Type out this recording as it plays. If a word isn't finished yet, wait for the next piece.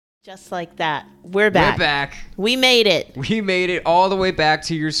Just like that. We're back. We're back. We made it. We made it all the way back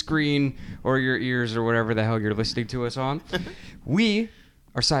to your screen or your ears or whatever the hell you're listening to us on. We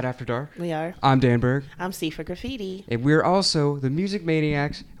are Side After Dark. We are. I'm Dan Berg. I'm Sifa Graffiti. And we're also the Music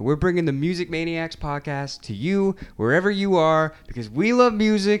Maniacs. And we're bringing the Music Maniacs podcast to you wherever you are because we love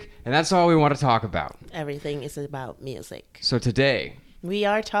music and that's all we want to talk about. Everything is about music. So today, we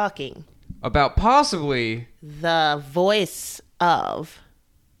are talking about possibly the voice of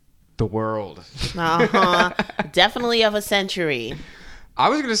the world. Definitely of a century. I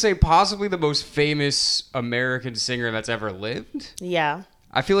was going to say possibly the most famous American singer that's ever lived. Yeah.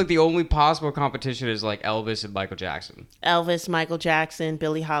 I feel like the only possible competition is like Elvis and Michael Jackson. Elvis, Michael Jackson,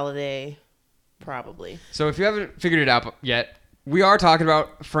 Billie Holiday, probably. So if you haven't figured it out yet, we are talking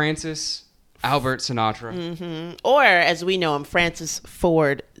about Francis Albert Sinatra. Mm-hmm. Or, as we know him, Francis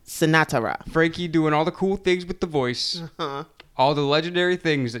Ford Sinatra. Frankie doing all the cool things with the voice. Uh-huh. All the legendary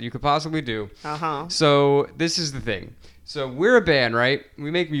things that you could possibly do. Uh-huh. So this is the thing. So we're a band, right?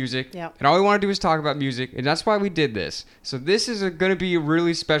 We make music. Yep. And all we want to do is talk about music. And that's why we did this. So this is going to be a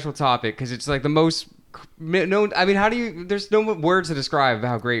really special topic because it's like the most known. I mean, there's no words to describe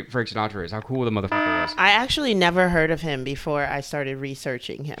how great Frank Sinatra is, how cool the motherfucker was. I actually never heard of him before I started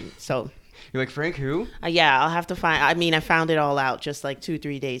researching him. So You're like, Frank who? yeah, I'll have to find. I mean, I found it all out just like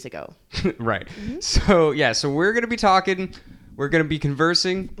 2-3 days ago. Right. Mm-hmm. So we're going to be talking. We're going to be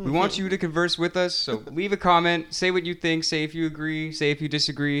conversing. Mm-hmm. We want you to converse with us. So leave a comment. Say what you think. Say if you agree. Say if you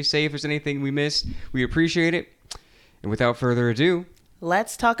disagree. Say if there's anything we missed. We appreciate it. And without further ado,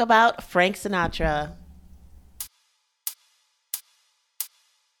 let's talk about Frank Sinatra.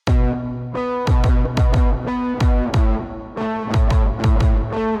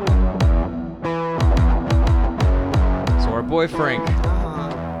 So our boy Frank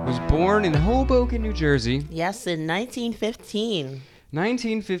was born in Hoboken, New Jersey. Yes, in 1915.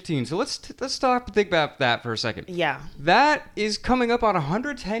 1915. So let's stop and think about that for a second. Yeah. That is coming up on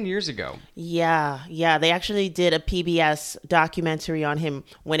 110 years ago. Yeah. They actually did a PBS documentary on him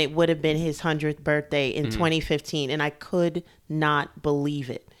when it would have been his 100th birthday in 2015, and I could not believe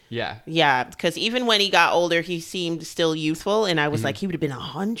it. Yeah. Yeah, because even when he got older, he seemed still youthful, and I was like, he would have been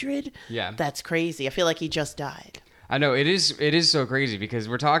 100? Yeah. That's crazy. I feel like he just died. I know, it is so crazy because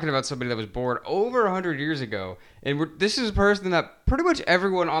we're talking about somebody that was born over 100 years ago, and this is a person that pretty much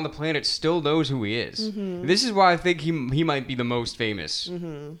everyone on the planet still knows who he is. Mm-hmm. This is why I think he might be the most famous,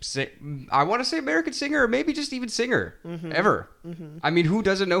 I want to say American singer, or maybe just even singer, ever. Mm-hmm. I mean, who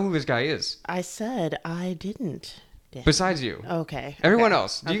doesn't know who this guy is? I said I didn't. Damn. Besides you. Okay. Everyone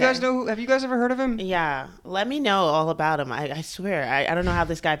else. Do you guys know? Have you guys ever heard of him? Yeah. Let me know all about him. I swear. I don't know how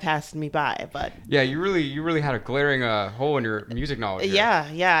this guy passed me by, but... Yeah, you really had a glaring hole in your music knowledge here.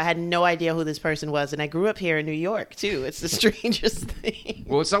 Yeah. I had no idea who this person was, and I grew up here in New York, too. It's the strangest thing.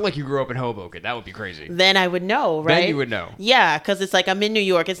 Well, it's not like you grew up in Hoboken. That would be crazy. Then I would know, right? Then you would know. Yeah, because it's like I'm in New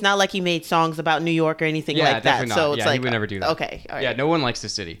York. It's not like he made songs about New York or anything like that. Not. So it's like, he would never do that. Okay. All right. Yeah, no one likes the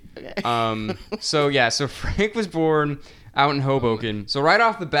city. Okay. So Frank was born out in Hoboken. So right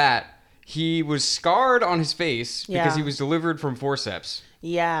off the bat, he was scarred on his face because he was delivered from forceps.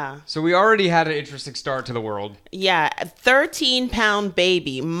 Yeah. So we already had an interesting start to the world. Yeah. 13-pound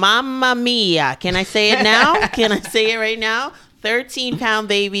baby. Mamma mia. Can I say it now? Can I say it right now? 13-pound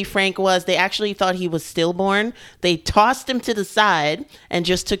baby Frank was. They actually thought he was stillborn. They tossed him to the side and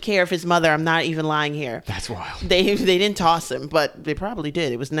just took care of his mother. I'm not even lying here. That's wild. They didn't toss him, but they probably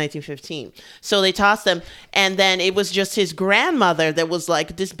did. It was 1915. So they tossed him, and then it was just his grandmother that was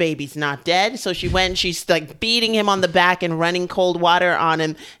like, this baby's not dead. So she went and she's like beating him on the back and running cold water on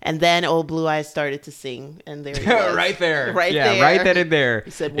him. And then old Blue Eyes started to sing. And there he was. Right there. Right there. Yeah, right then and there.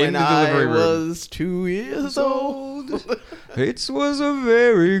 He said, when I was 2 years old. It was a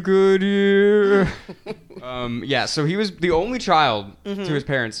very good year. So he was the only child to his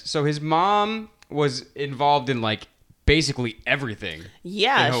parents. So his mom was involved in like basically everything.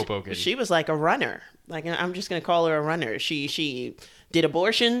 Yeah, in Hoboken. She was like a runner. Like, I'm just gonna call her a runner. She did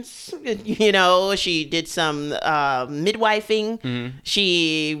abortions. She did some midwifing. Mm-hmm.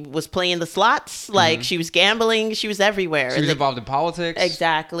 She was playing the slots. Like she was gambling. She was everywhere. She was involved in politics.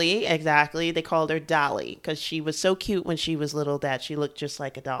 Exactly. They called her Dolly because she was so cute when she was little that she looked just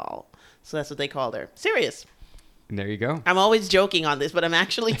like a doll. So that's what they called her. Serious. And there you go. I'm always joking on this, but I'm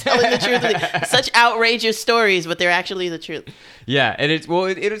actually telling the truth. Such outrageous stories, but they're actually the truth. Yeah, and it's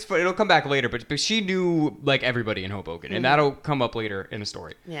it'll come back later, but she knew like everybody in Hoboken, and that'll come up later in the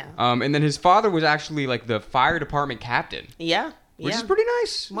story. Yeah. And then his father was actually like the fire department captain. Yeah. Which is pretty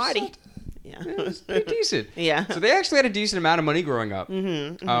nice. Marty. Yeah. It was pretty decent. Yeah. So they actually had a decent amount of money growing up.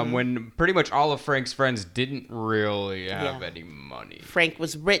 Mm-hmm. When pretty much all of Frank's friends didn't really have any money. Frank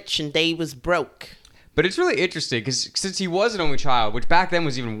was rich and Dave was broke. But it's really interesting because since he was an only child, which back then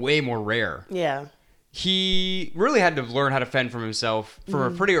was even way more rare. Yeah. He really had to learn how to fend for himself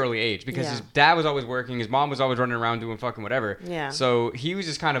from a pretty early age because his dad was always working, his mom was always running around doing fucking whatever. Yeah. So he was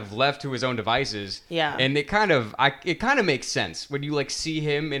just kind of left to his own devices. Yeah. And it kind of makes sense when you like see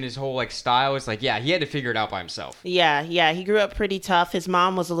him in his whole like style. It's like, yeah, he had to figure it out by himself. Yeah, he grew up pretty tough. His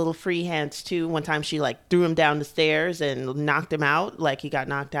mom was a little freehand too. One time she like threw him down the stairs and knocked him out. Like he got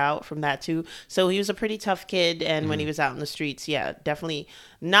knocked out from that too. So he was a pretty tough kid. And when he was out in the streets, definitely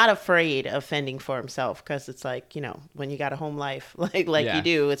not afraid of fending for himself, because it's like, you know, when you got a home life like you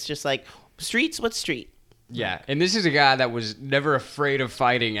do, it's just like streets, what street? Yeah, and this is a guy that was never afraid of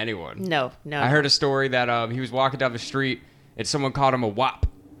fighting anyone. No. I heard a story that he was walking down the street and someone called him a wop.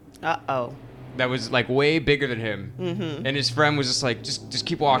 Uh-oh. That was like way bigger than him. Mm-hmm. And his friend was just like, just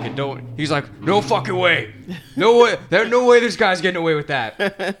keep walking. Don't. He's like, no fucking way. No way. There's no way this guy's getting away with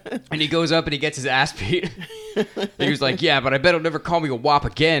that. And he goes up and he gets his ass beat. And he was like, yeah, but I bet he'll never call me a wop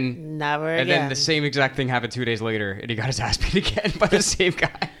again. Never and again. then the same exact thing happened 2 days later and he got his ass beat again by the same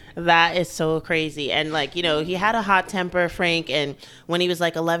guy. That is so crazy. And like, you know, he had a hot temper, Frank. And when he was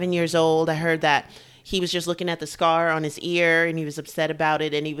like 11 years old, I heard that he was just looking at the scar on his ear and he was upset about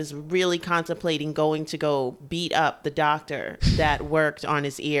it. And he was really contemplating going to go beat up the doctor that worked on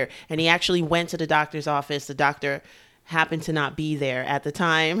his ear. And he actually went to the doctor's office. The doctor happened to not be there at the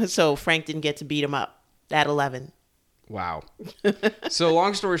time. So Frank didn't get to beat him up at 11. Wow. So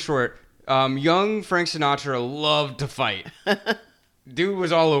long story short, young Frank Sinatra loved to fight. Dude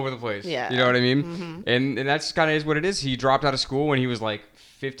was all over the place. Yeah. You know what I mean? Mm-hmm. And that's kind of is what it is. He dropped out of school when he was like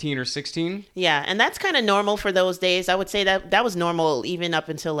 15 or 16. Yeah, and that's kind of normal for those days. I would say that was normal even up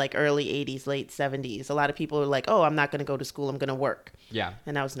until like early 80s, late 70s. A lot of people were like, oh, I'm not going to go to school. I'm going to work. Yeah.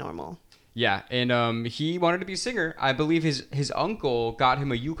 And that was normal. Yeah, and he wanted to be a singer. I believe his uncle got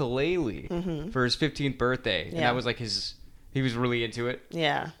him a ukulele for his 15th birthday. And that was like he was really into it.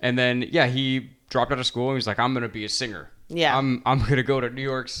 Yeah. And then, he dropped out of school and he was like, I'm going to be a singer. Yeah. I'm going to go to New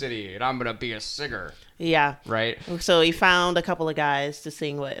York City and I'm going to be a singer. Yeah. Right? So he found a couple of guys to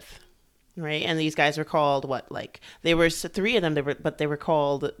sing with, right? And these guys were called what? Like they were three of them. They were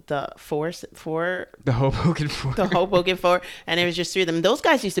called the Four. The Hoboken Four. The Hoboken Four, and it was just three of them. Those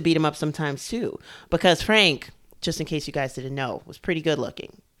guys used to beat him up sometimes too, because Frank, just in case you guys didn't know, was pretty good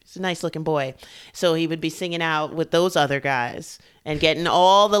looking. He's a nice looking boy. So he would be singing out with those other guys and getting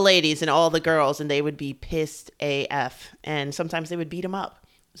all the ladies and all the girls, and they would be pissed AF. And sometimes they would beat him up.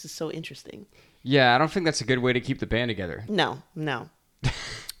 This is so interesting. Yeah, I don't think that's a good way to keep the band together. No.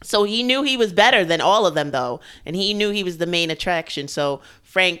 So he knew he was better than all of them, though. And he knew he was the main attraction. So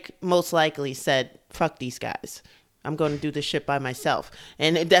Frank most likely said, fuck these guys. I'm going to do this shit by myself.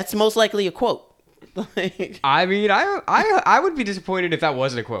 And that's most likely a quote. I mean, I would be disappointed if that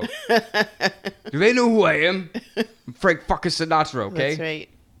wasn't a quote. Do they know who I am? I'm Frank fucking Sinatra, okay? That's right.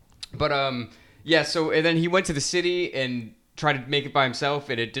 But so and then he went to the city and tried to make it by himself,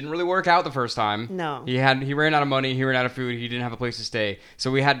 and it didn't really work out the first time. No. He ran out of money, he ran out of food, he didn't have a place to stay,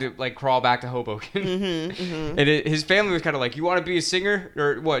 so we had to like crawl back to Hoboken. And his family was kind of like, you want to be a singer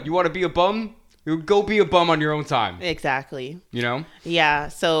or what? You want to be a bum? You go be a bum on your own time. Exactly. You know? Yeah.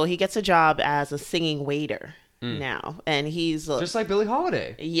 So he gets a job as a singing waiter now, and he's just like Billie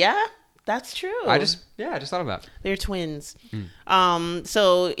Holiday. Yeah, that's true. I just thought of that. They're twins.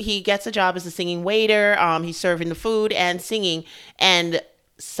 So he gets a job as a singing waiter. He's serving the food and singing, and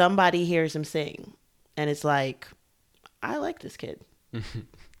somebody hears him sing, and it's like, I like this kid.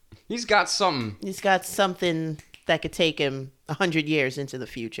 He's got something. He's got something that could take him 100 years into the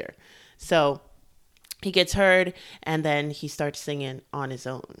future. So he gets heard, and then he starts singing on his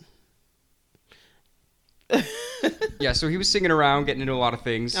own. Yeah, so he was singing around, getting into a lot of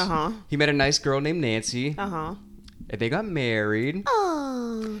things. Uh-huh. He met a nice girl named Nancy. Uh-huh. And they got married.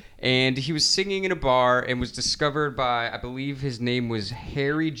 Oh. And he was singing in a bar and was discovered by, I believe his name was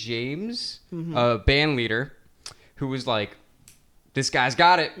Harry James, a band leader, who was like, this guy's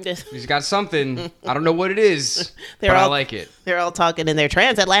got it. He's got something. I don't know what it is, but I like it. They're all talking in their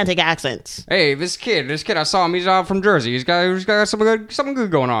transatlantic accents. Hey, this kid, I saw him. He's out from Jersey. He's got something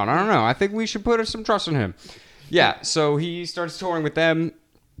good going on. I don't know. I think we should put some trust in him. Yeah, so he starts touring with them,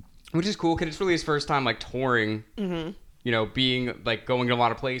 which is cool because it's really his first time like touring. Mm-hmm. You know, being like going to a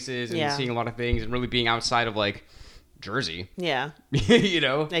lot of places and seeing a lot of things and really being outside of like Jersey. Yeah. You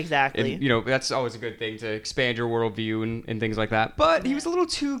know? Exactly. And, you know, that's always a good thing to expand your worldview and things like that. But he was a little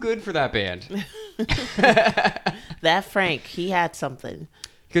too good for that band. That Frank, he had something.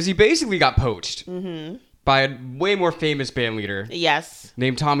 Because he basically got poached by a way more famous band leader Yes.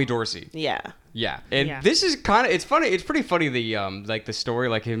 named Tommy Dorsey. Yeah. Yeah, and Yeah. this is kind of, it's funny, it's pretty funny, the like the story,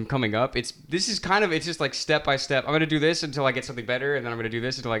 like him coming up, it's just like step by step. I'm gonna do this until I get something better, and then I'm gonna do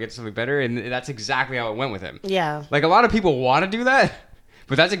this until I get something better, and that's exactly how it went with him. Yeah. Like, a lot of people want to do that,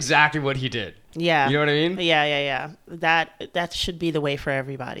 but that's exactly what he did. Yeah. You know what I mean? Yeah. That should be the way for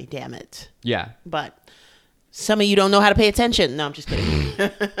everybody, damn it. Yeah. But some of you don't know how to pay attention. No, I'm just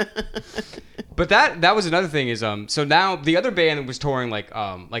kidding. But that was another thing is so now the other band was touring like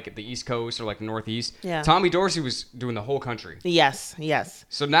at the East Coast or like the Northeast. Yeah. Tommy Dorsey was doing the whole country. Yes.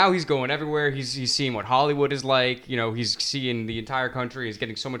 So now he's going everywhere. He's seeing what Hollywood is like. You know, he's seeing the entire country. He's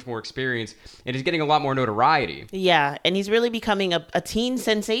getting so much more experience, and he's getting a lot more notoriety. Yeah, and he's really becoming a teen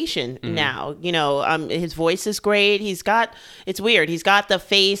sensation now. You know, his voice is great. It's weird. He's got the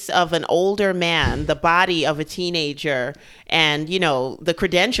face of an older man, the body of a teenager, and, you know, the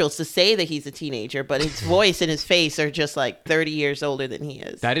credentials to say that he's a teenager, but his voice and his face are just like 30 years older than he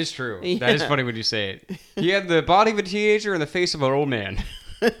is. That is true. Yeah. That is funny when you say it. He had the body of a teenager and the face of an old man.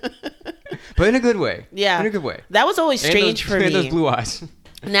 But in a good way. Yeah. In a good way. That was always strange for me. And those blue eyes.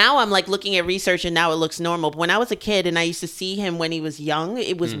 Now I'm like looking at research and now it looks normal. But when I was a kid and I used to see him when he was young,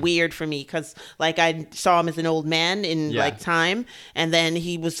 it was weird for me because like I saw him as an old man in like time, and then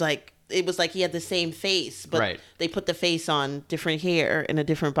he was like, it was like he had the same face, but they put the face on different hair and a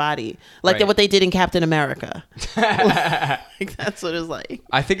different body, like what they did in Captain America. Like, that's what it was like.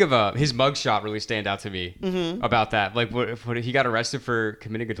 I think of his mugshot really stand out to me about that. Like what he got arrested for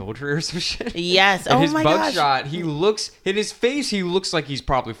committing adultery or some shit. Yes. And his my gosh. mugshot, he looks in his face. He looks like he's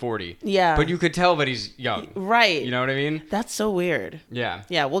probably 40. Yeah. But you could tell that he's young. Right. You know what I mean? That's so weird. Yeah.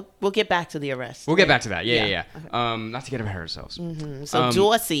 Yeah. We'll get back to the arrest. We'll get back to that. Yeah. Not to get ahead of ourselves. So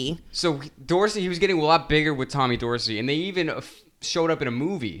Dorsey. So Dorsey, he was getting a lot bigger with Tommy Dorsey, and they even showed up in a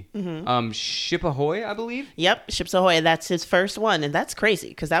movie, Ship Ahoy, I believe. Yep, Ships Ahoy. That's his first one, and that's crazy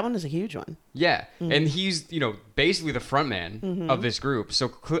because that one is a huge one. Yeah, and he's basically the front man of this group.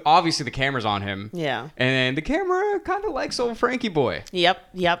 So obviously the camera's on him. Yeah, and the camera kind of likes old Frankie Boy.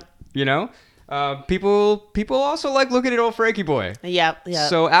 Yep. You know, people also like looking at old Frankie Boy. Yep.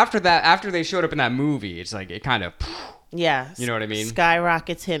 So after they showed up in that movie, it's like it kind of. Yeah. You know what I mean?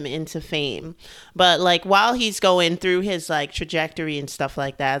 Skyrockets him into fame. But like while he's going through his like trajectory and stuff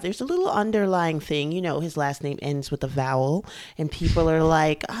like that, there's a little underlying thing. You know, his last name ends with a vowel and people are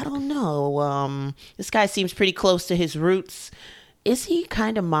like, I don't know. This guy seems pretty close to his roots. Is he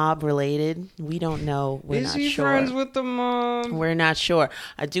kind of mob related? We don't know. We're not sure. Is he friends with the mob? We're not sure.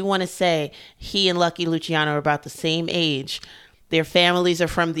 I do want to say he and Lucky Luciano are about the same age. Their families are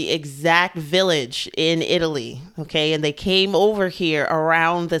from the exact village in Italy, okay? And they came over here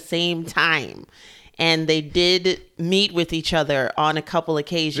around the same time. And they did meet with each other on a couple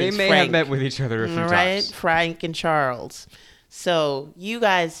occasions. They may have met with each other a few times. Right? Frank and Charles. So you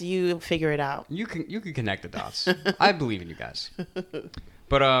guys, you figure it out. You can connect the dots. I believe in you guys.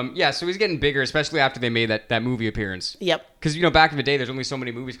 But yeah, so he's getting bigger, especially after they made that movie appearance. Yep. Because back in the day, there's only so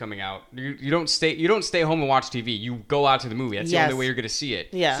many movies coming out. You don't stay home and watch TV. You go out to the movie. That's the only way you're gonna see it.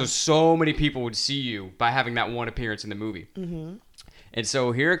 Yeah. So many people would see you by having that one appearance in the movie. Mm-hmm. And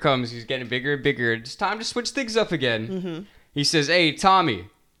so here it comes. He's getting bigger and bigger. It's time to switch things up again. Mm-hmm. He says, "Hey, Tommy.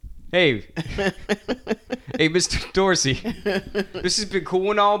 Hey, hey, Mr. Dorsey. This has been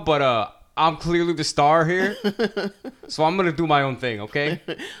cool and all, but I'm clearly the star here, so I'm gonna do my own thing. Okay?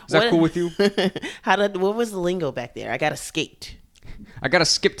 Is that cool with you? What was the lingo back there? I gotta skate. I gotta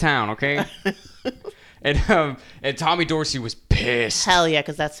skip town. Okay? and Tommy Dorsey was pissed. Hell yeah,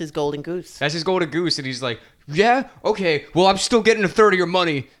 because that's his golden goose. That's his golden goose, and he's like, "Yeah, okay. Well, I'm still getting a third of your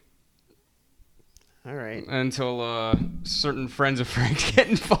money." All right. Until certain friends of Frank get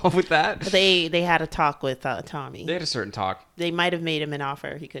involved with that. They had a talk with Tommy. They had a certain talk. They might have made him an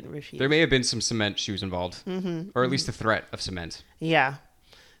offer he couldn't refuse. There may have been some cement shoes involved. Mm-hmm. Or at least the threat of cement. Yeah.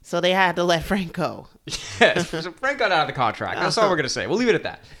 So they had to let Frank go. Yes. So Frank got out of the contract. That's all we're going to say. We'll leave it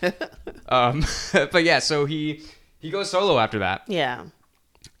at that. But yeah, so he goes solo after that. Yeah.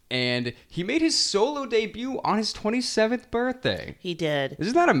 And he made his solo debut on his 27th birthday. He did.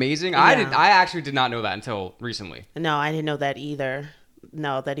 Isn't that amazing? Yeah. I actually did not know that until recently. No, I didn't know that either.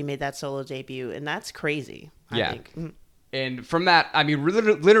 No, that he made that solo debut. And that's crazy, I think. And from that, I mean,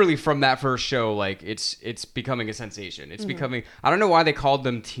 literally from that first show, like, it's becoming a sensation. It's becoming, I don't know why they called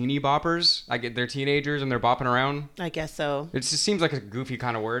them teeny boppers. Like, they're teenagers and they're bopping around. I guess so. It just seems like a goofy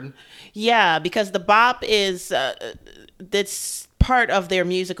kind of word. Yeah, because the bop is, that's part of their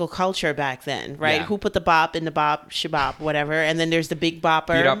musical culture back then, right? Yeah. Who put the bop in the bop, shabop, whatever. And then there's the big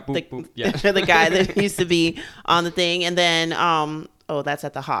bopper, Beat up, boop, boop. Yeah. the guy that used to be on the thing. And then Oh, that's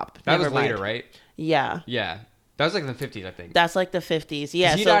at the Hop. That Never was later, mind. right? Yeah. Yeah. That was like in the 50s, I think. That's like the 50s.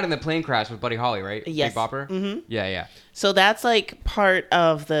 Yeah. 'Cause he died in the plane crash with Buddy Holly, right? Yes. Big Bopper? Mm-hmm. Yeah, yeah. So that's like part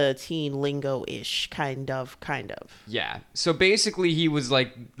of the teen lingo-ish, kind of. Yeah. So basically, he was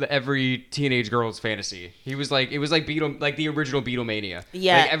like every teenage girl's fantasy. He was like, it was like like the original Beatlemania.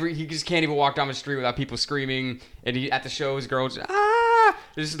 Yeah. Like he just can't even walk down the street without people screaming. And at the shows, girls,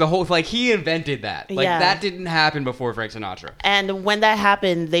 this is the whole, like, he invented that. Like, that didn't happen before Frank Sinatra. And when that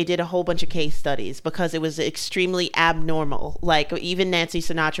happened, they did a whole bunch of case studies because it was extremely abnormal. Like, even Nancy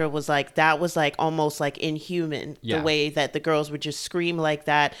Sinatra was like, that was like almost like inhuman, the way that the girls would just scream like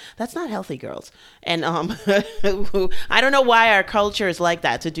that. That's not healthy, girls. And I don't know why our culture is like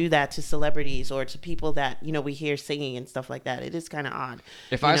that, to do that to celebrities or to people that, you know, we hear singing and stuff like that. It is kind of odd.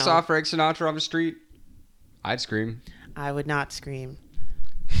 If I saw Frank Sinatra on the street, I'd scream. I would not scream.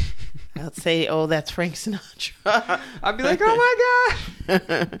 I'd say, "Oh, that's Frank Sinatra." I'd be like, "Oh my God,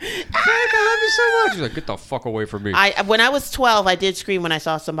 Frank, I love you so much." He's like, "Get the fuck away from me." When I was 12, I did scream when I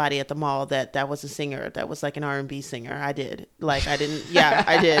saw somebody at the mall that was a singer, that was like an R&B singer. I did. Like, I didn't. Yeah,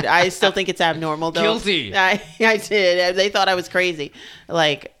 I did. I still think it's abnormal, though. Guilty. I did. They thought I was crazy.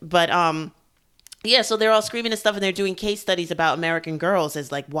 Like, but yeah, so they're all screaming and stuff, and they're doing case studies about American girls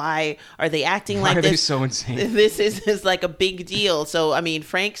as like, why are they acting like this? Why are they so insane? This is like a big deal. So, I mean,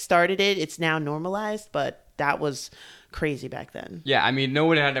 Frank started it. It's now normalized, but that was crazy back then. Yeah, I mean, no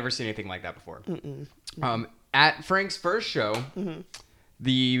one had ever seen anything like that before. At Frank's first show,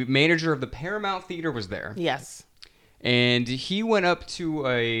 the manager of the Paramount Theater was there. Yes. And he went up to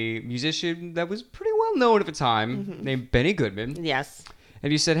a musician that was pretty well known at the time, named Benny Goodman. Yes.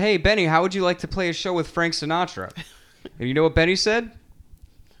 And he said, "Hey, Benny, how would you like to play a show with Frank Sinatra?" And you know what Benny said?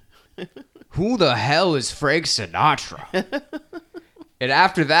 "Who the hell is Frank Sinatra?" And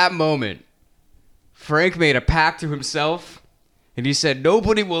after that moment, Frank made a pact to himself, and he said,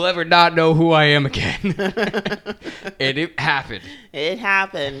 "Nobody will ever not know who I am again." And it happened. It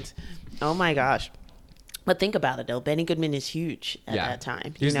happened. Oh, my gosh. But think about it, though. Benny Goodman is huge at that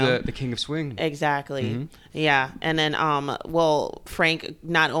time. He's the king of swing. Exactly. Yeah. And then, Frank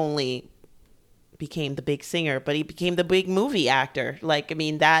not only became the big singer, but he became the big movie actor. Like, I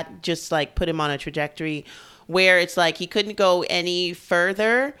mean, that just, like, put him on a trajectory where it's like he couldn't go any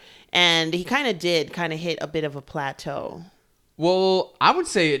further. And he kind of hit a bit of a plateau. Well, I would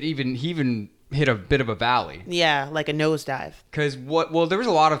say he even hit a bit of a valley. Yeah, like a nosedive. Because there was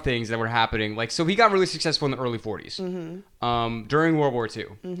a lot of things that were happening. Like, so he got really successful in the early 40s, during World War II.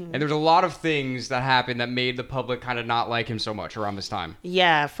 And there was a lot of things that happened that made the public kind of not like him so much around this time.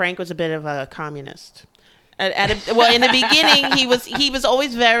 Yeah, Frank was a bit of a communist. In the beginning, he was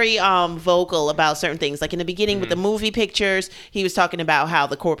always very vocal about certain things. Like in the beginning with the movie pictures, he was talking about how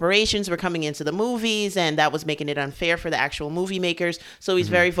the corporations were coming into the movies and that was making it unfair for the actual movie makers. So he's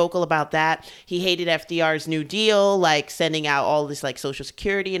very vocal about that. He hated FDR's New Deal, like sending out all this like Social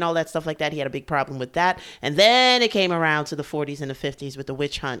Security and all that stuff like that. He had a big problem with that. And then it came around to the 40s and the 50s with the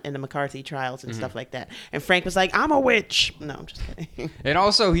witch hunt and the McCarthy trials and stuff like that. And Frank was like, "I'm a witch." No, I'm just kidding. And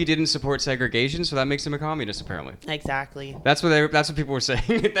also, he didn't support segregation, so that makes him a communist. Apparently, exactly. That's what people were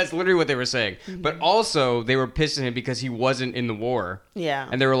saying. That's literally what they were saying. But also, they were pissed at him because he wasn't in the war. Yeah.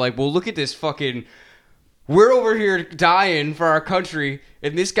 And they were like, "Well, look at this fucking. We're over here dying for our country,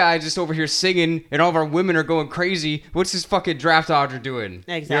 and this guy just over here singing, and all of our women are going crazy. What's this fucking draft dodger doing?"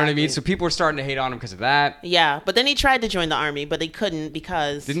 Exactly. You know what I mean? So people were starting to hate on him because of that. Yeah, but then he tried to join the army, but he couldn't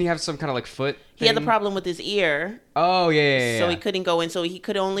because didn't he have some kind of like foot thing? He had the problem with his ear. Oh yeah. So he couldn't go in. So he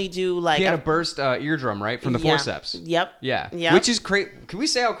could only do like he had a burst eardrum, right, from the forceps. Yep. Yeah. Which is crazy. Can we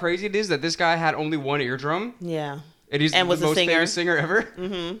say how crazy it is that this guy had only one eardrum? Yeah. And he's was the most famous singer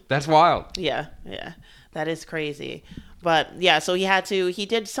ever. That's wild. Yeah. That is crazy. But yeah, so he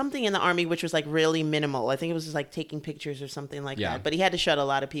did something in the army which was like really minimal. I think it was just like taking pictures or something like that. But he had to shut a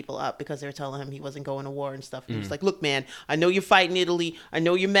lot of people up because they were telling him he wasn't going to war and stuff. And he was like, "Look, man, I know you're fighting Italy. I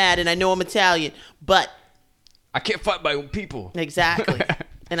know you're mad and I know I'm Italian, but I can't fight my own people." Exactly.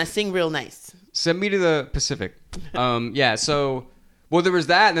 And I sing real nice. Send me to the Pacific. So... Well, there was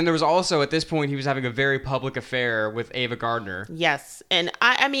that, and then there was also, at this point, he was having a very public affair with Ava Gardner. Yes, and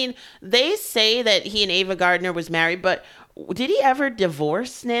I mean, they say that he and Ava Gardner was married, but did he ever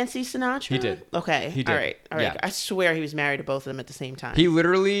divorce Nancy Sinatra? He did. Okay. He did. All right. Yeah. I swear he was married to both of them at the same time. He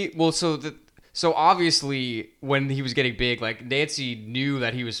literally, so obviously, when he was getting big, like, Nancy knew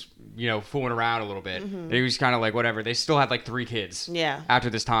that he was, fooling around a little bit. And he was kind of like, whatever. They still had, like, 3 kids. Yeah. After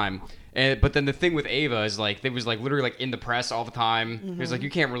this time. But then the thing with Ava is like, they was like literally like in the press all the time. It was like, you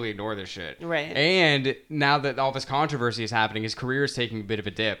can't really ignore this shit. Right. And now that all this controversy is happening, his career is taking a bit of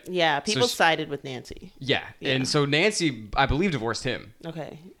a dip. Yeah, people sided with Nancy. Yeah. And so Nancy, I believe, divorced him.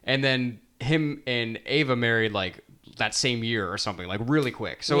 Okay. And then him and Ava married like that same year or something, like really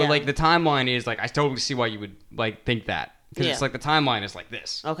quick. So like the timeline is like, I totally see why you would like think that. Because it's like the timeline is like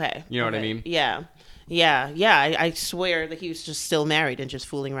this. Okay. You know what I mean? Yeah. I swear that he was just still married and just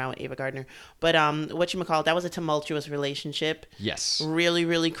fooling around with Ava Gardner. But whatchamacallit, that was a tumultuous relationship. Yes. Really,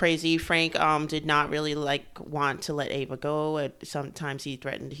 really crazy. Frank did not really want to let Ava go. Sometimes he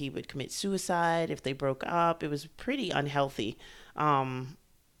threatened he would commit suicide if they broke up. It was pretty unhealthy.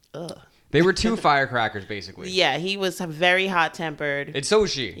 They were two firecrackers, basically. Yeah, he was very hot-tempered. And so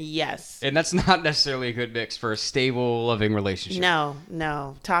was she. Yes. And that's not necessarily a good mix for a stable, loving relationship.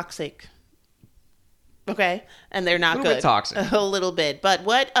 No. Toxic. Okay. And they're not good. A little bit toxic. A little bit. But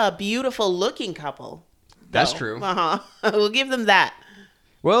what a beautiful looking couple. That's true. We'll give them that.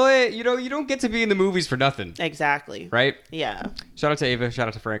 Well, you don't get to be in the movies for nothing. Exactly. Right? Yeah. Shout out to Ava. Shout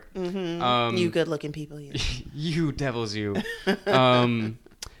out to Frank. Mm-hmm. You good looking people. You. You devils, you.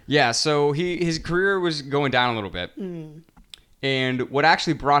 Yeah, so his career was going down a little bit. And what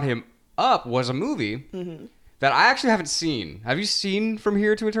actually brought him up was a movie that I actually haven't seen. Have you seen From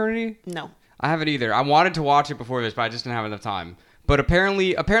Here to Eternity? No. I haven't either. I wanted to watch it before this, but I just didn't have enough time. But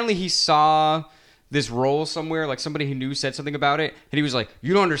apparently he saw this role somewhere, like somebody he knew said something about it, and he was like,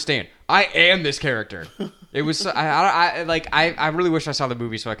 "You don't understand. I am this character." It was I really wish I saw the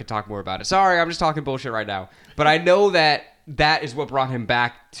movie so I could talk more about it. Sorry, I'm just talking bullshit right now. But I know that is what brought him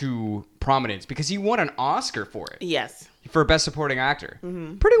back to prominence because he won an Oscar for it. Yes. For Best Supporting Actor.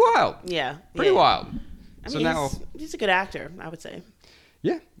 Pretty wild. Yeah. Pretty wild. I mean, he's a good actor, I would say.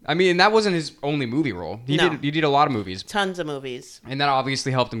 Yeah. I mean, that wasn't his only movie role. He did a lot of movies. Tons of movies. And that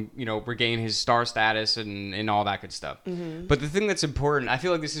obviously helped him, regain his star status and all that good stuff. But the thing that's important, I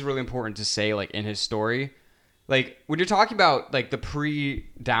feel like this is really important to say, like, in his story. Like, when you're talking about, like, the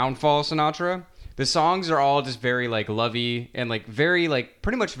pre-downfall Sinatra, the songs are all just very, like, lovey and, like, very, like,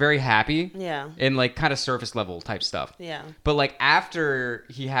 pretty much very happy. Yeah. And, like, kind of surface level type stuff. Yeah. But, like, after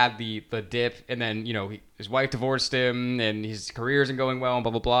he had the dip and then, his wife divorced him and his career isn't going well and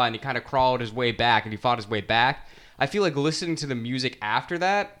blah, blah, blah, and he kind of crawled his way back and he fought his way back. I feel like listening to the music after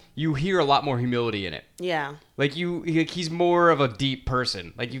that, you hear a lot more humility in it. Yeah. Like, he's more of a deep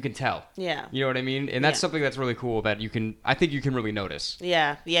person. Like, you can tell. Yeah. You know what I mean? And that's something that's really cool that I think you can really notice.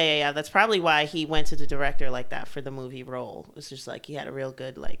 Yeah. That's probably why he went to the director like that for the movie role. It's just like he had a real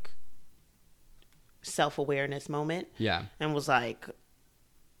good, like, self-awareness moment. Yeah. And was like,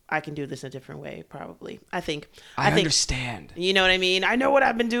 I can do this a different way, probably. I think. I understand. You know what I mean? I know what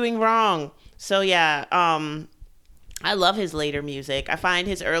I've been doing wrong. So, yeah. I love his later music. I find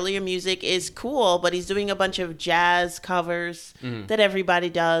his earlier music is cool, but he's doing a bunch of jazz covers that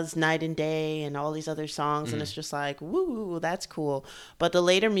everybody does, Night and Day and all these other songs, and it's just like, woo, that's cool. But the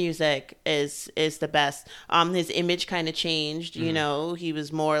later music is the best. His image kind of changed, he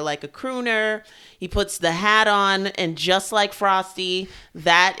was more like a crooner. He puts the hat on, and just like Frosty,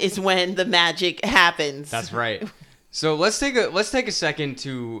 that is when the magic happens. That's right. So let's take a second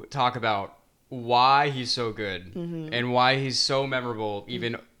to talk about why he's so good and why he's so memorable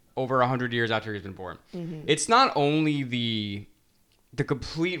even over 100 years after he's been born. It's not only the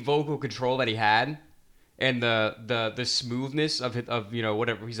complete vocal control that he had and the smoothness of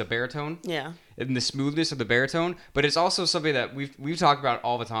whatever, he's a baritone. Yeah. And the smoothness of the baritone, but it's also something that we've talked about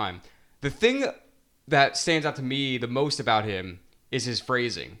all the time. The thing that stands out to me the most about him is his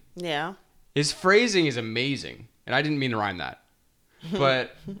phrasing. Yeah. His phrasing is amazing. And I didn't mean to rhyme that.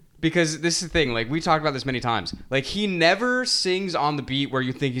 But because this is the thing, like, we talked about this many times. Like, he never sings on the beat where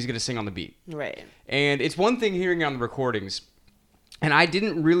you think he's going to sing on the beat. Right. And it's one thing hearing it on the recordings, and I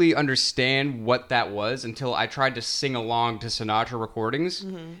didn't really understand what that was until I tried to sing along to Sinatra recordings.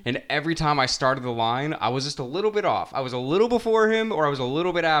 And every time I started the line, I was just a little bit off. I was a little before him or I was a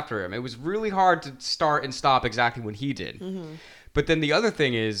little bit after him. It was really hard to start and stop exactly when he did. But then the other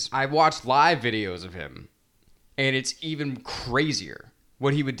thing is, I watched live videos of him, and it's even crazier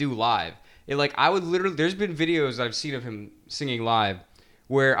what he would do live. I would literally, there's been videos that I've seen of him singing live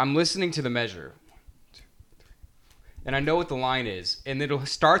where I'm listening to the measure and I know what the line is, and it'll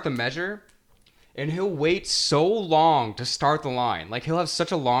start the measure and he'll wait so long to start the line. Like, he'll have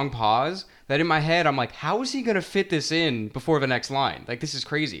such a long pause that in my head I'm like, how is he going to fit this in before the next line? Like, this is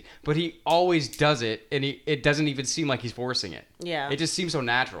crazy. But he always does it, and it doesn't even seem like he's forcing it. Yeah. It just seems so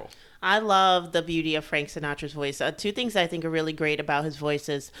natural. I love the beauty of Frank Sinatra's voice. Two things I think are really great about his voice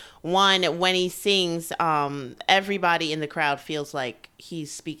is, one, when he sings, everybody in the crowd feels like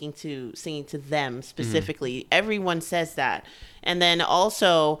he's singing to them specifically. Everyone says that. And then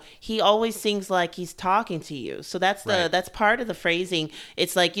also he always sings like he's talking to you. So that's that's part of the phrasing.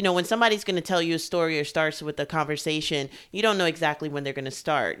 It's like, you know, when somebody's going to tell you a story or starts with a conversation, you don't know exactly when they're going to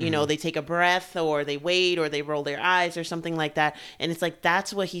start. You know, they take a breath or they wait or they roll their eyes or something like that. And it's like,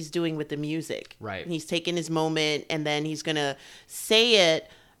 that's what he's doing with the music. Right. He's taking his moment and then he's going to say it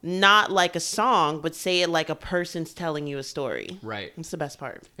not like a song, but say it like a person's telling you a story. Right. It's the best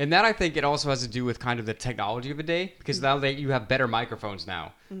part. And that, I think, it also has to do with kind of the technology of the day, because now that you have better microphones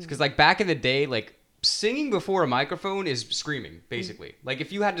now. Because like back in the day, like singing before a microphone is screaming, basically. Like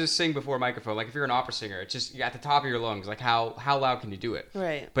if you had to sing before a microphone, like if you're an opera singer, it's just at the top of your lungs. Like how loud can you do it?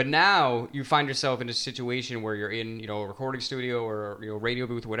 Right. But now you find yourself in a situation where you're in, you know, a recording studio or, you know, radio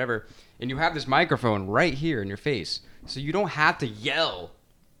booth or whatever, and you have this microphone right here in your face, so you don't have to yell.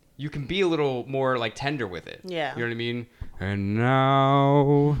 You can be a little more like tender with it. Yeah. You know what I mean? And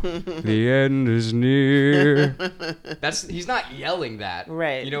now the end is near. He's not yelling that.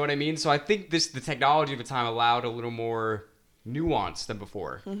 Right. You know what I mean? So I think the technology of the time allowed a little more nuance than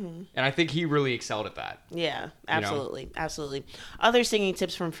before. And I think he really excelled at that. Yeah, absolutely. You know? Absolutely. Other singing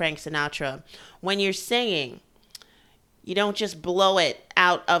tips from Frank Sinatra. When you're singing, you don't just blow it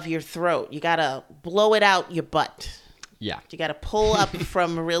out of your throat. You got to blow it out your butt. Yeah. You got to pull up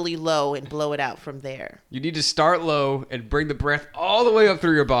from really low and blow it out from there. You need to start low and bring the breath all the way up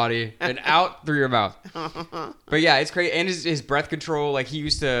through your body and out through your mouth. But yeah, it's great. And his breath control, like he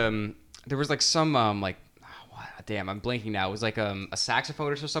used to, there was like some, damn, I'm blanking now. It was like a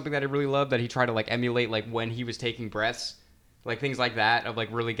saxophonist or something that I really loved that he tried to like emulate like when he was taking breaths. Like things like that of like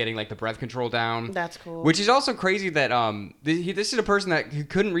really getting like the breath control down. That's cool. Which is also crazy that this is a person that who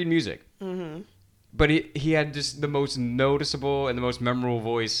couldn't read music. But he had just the most noticeable and the most memorable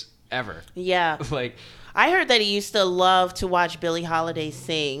voice ever. Yeah. Like, I heard that he used to love to watch Billie Holiday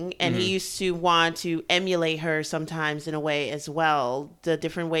sing, and he used to want to emulate her sometimes in a way as well, the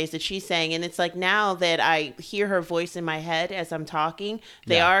different ways that she sang. And it's like now that I hear her voice in my head as I'm talking,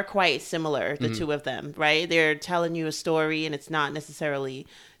 they are quite similar, the two of them, right? They're telling you a story, and it's not necessarily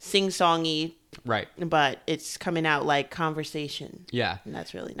sing-songy. Right. But it's coming out like conversation. Yeah. And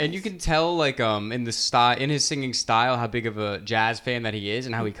that's really nice. And you can tell like in his singing style how big of a jazz fan that he is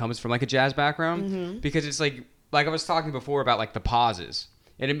and how he comes from like a jazz background because it's like I was talking before about like the pauses.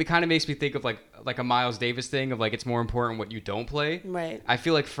 And it kind of makes me think of like a Miles Davis thing of like it's more important what you don't play. Right. I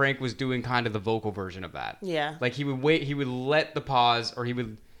feel like Frank was doing kind of the vocal version of that. Yeah. Like he would let the pause, or he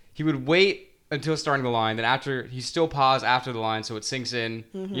would wait until starting the line, then after he still pause after the line so it sinks in.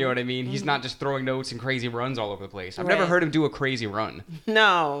 You know what I mean? He's not just throwing notes and crazy runs all over the place. I've never heard him do a crazy run.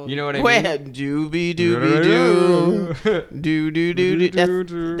 No. You know what I mean? Doobie doobie doo. Do do do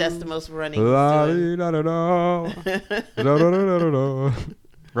do. That's the most running.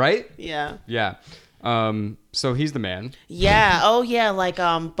 Right? Yeah. Yeah. So he's the man. Yeah. Oh yeah, like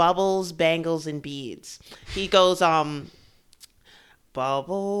bubbles, bangles, and beads. He goes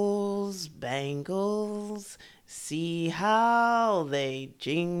bubbles, bangles, see how they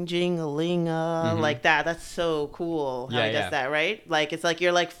jing-jing-a-ling-a, like that. That's so cool how he does that, right? Like, it's like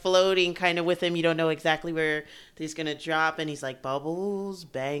you're like floating kind of with him. You don't know exactly where he's going to drop. And he's like, bubbles,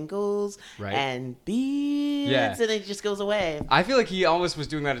 bangles, and beads. Yeah. And it just goes away. I feel like he almost was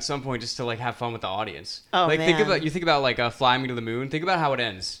doing that at some point just to like have fun with the audience. Oh, like, man. Think about like Fly Me to the Moon. Think about how it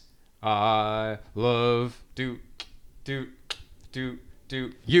ends. I love do you.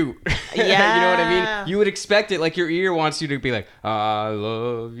 Yeah. You know what I mean? You would expect it, like your ear wants you to be like, I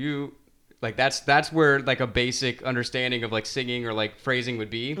love you. Like that's where like a basic understanding of like singing or like phrasing would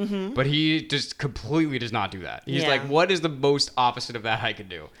be. But he just completely does not do that. He's like, what is the most opposite of that I could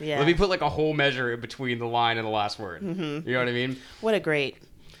do? Yeah. Let me put like a whole measure in between the line and the last word. You know what I mean? What a great.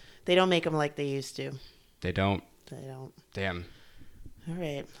 They don't make them like they used to. They don't. Damn. All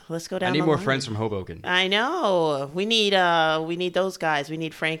right, let's go down. I need more friends from Hoboken. I know. We need those guys. We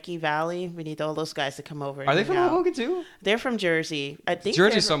need Frankie Valli. We need all those guys to come over. Are they from Hoboken too? They're from Jersey. I think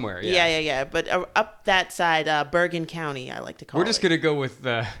Jersey somewhere. Yeah. But up that side, Bergen County, I like to call it. We're just gonna go with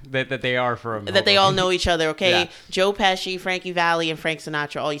that they are from. That they all know each other. Okay, yeah. Joe Pesci, Frankie Valli, and Frank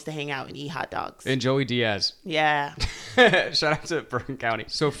Sinatra all used to hang out and eat hot dogs. And Joey Diaz. Yeah. Shout out to Bergen County.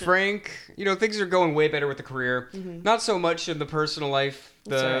 So Frank, things are going way better with the career. Not so much in the personal life.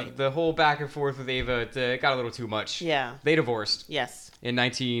 The whole back and forth with Ava got a little too much. Yeah. They divorced. Yes. In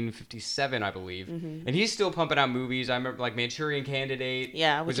 1957, I believe. And he's still pumping out movies. I remember like Manchurian Candidate.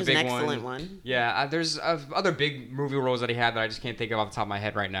 Yeah, which is an excellent one. Yeah, there's other big movie roles that he had that I just can't think of off the top of my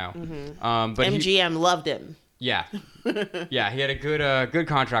head right now. But MGM loved him. Yeah. Yeah, he had a good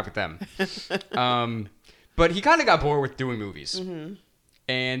contract with them. But he kind of got bored with doing movies.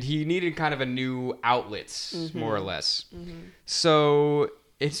 and he needed kind of a new outlet, more or less. So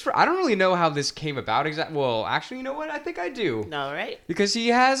I don't really know how this came about exactly. Well, actually, you know what? I think I do. All right. Because he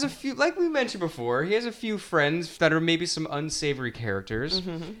has a few, like we mentioned before, he has a few friends that are maybe some unsavory characters.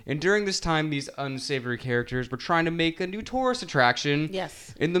 And during this time, these unsavory characters were trying to make a new tourist attraction.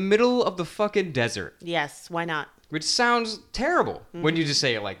 Yes. In the middle of the fucking desert. Yes. Why not? Which sounds terrible when you just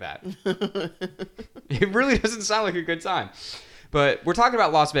say it like that. It really doesn't sound like a good time. But we're talking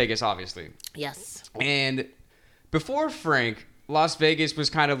about Las Vegas, obviously. Yes. And before Frank, Las Vegas was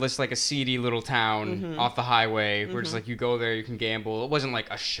kind of just like a seedy little town off the highway where just like you go there, you can gamble. It wasn't like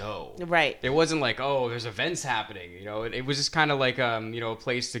a show. Right. It wasn't like, oh, there's events happening. It was just kind of like, a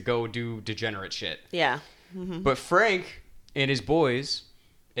place to go do degenerate shit. Yeah. But Frank and his boys,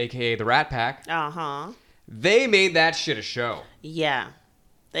 a.k.a. the Rat Pack, they made that shit a show. Yeah.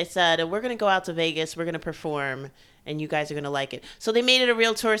 They said, we're going to go out to Vegas, we're going to perform, and you guys are going to like it. So they made it a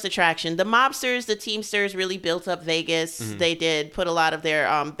real tourist attraction. The mobsters, the Teamsters really built up Vegas. They did put a lot of their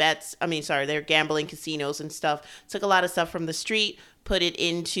their gambling casinos and stuff. Took a lot of stuff from the street, put it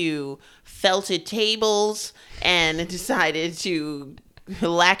into felted tables, and decided to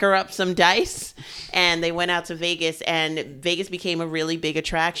lacquer up some dice, and they went out to Vegas, and Vegas became a really big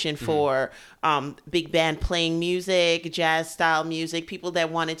attraction for big band playing music, jazz style music, people that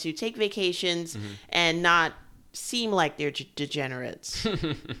wanted to take vacations and not seem like they're degenerates.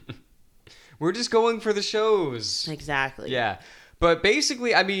 We're just going for the shows. Exactly. Yeah. But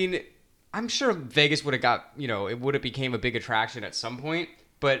basically, I mean, I'm sure Vegas would have got, it would have became a big attraction at some point.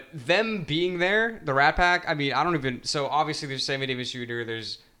 But them being there, the Rat Pack, I mean, I don't even. So obviously, there's Sammy Davis Jr.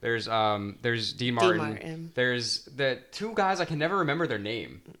 There's Dean Martin. There's the two guys I can never remember their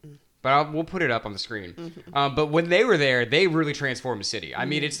name, but we'll put it up on the screen. But when they were there, they really transformed the city. I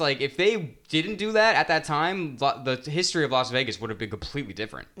mean, it's like if they didn't do that at that time, the history of Las Vegas would have been completely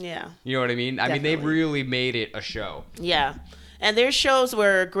different. Yeah, you know what I mean. Definitely. I mean, they really made it a show. Yeah. And their shows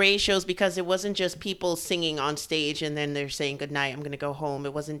were great shows because it wasn't just people singing on stage and then they're saying goodnight, I'm going to go home.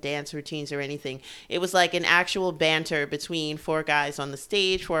 It wasn't dance routines or anything. It was like an actual banter between 4 guys on the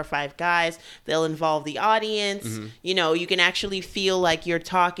stage, 4 or 5 guys. They'll involve the audience. You can actually feel like you're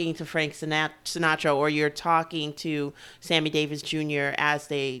talking to Frank Sinatra or you're talking to Sammy Davis Jr. as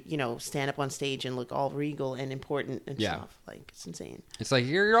they, stand up on stage and look all regal and important and stuff. Like, it's insane. It's like,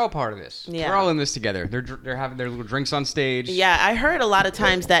 you're all part of this. Yeah. We're all in this together. They're having their little drinks on stage. Yeah, I heard a lot of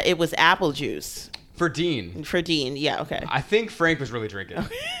times that it was apple juice. For Dean, yeah, okay. I think Frank was really drinking,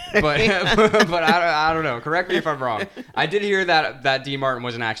 but I don't know. Correct me if I'm wrong. I did hear that Dean Martin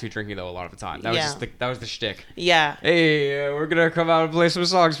wasn't actually drinking though a lot of the time. That was just that was the shtick. Yeah. Hey, we're gonna come out and play some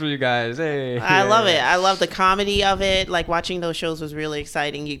songs for you guys. Hey. I love it. I love the comedy of it. Like watching those shows was really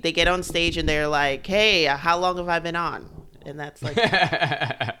exciting. They get on stage and they're like, "Hey, how long have I been on?" And that's like.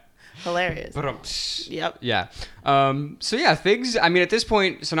 Hilarious. Yep. Yeah. So yeah, things. I mean, at this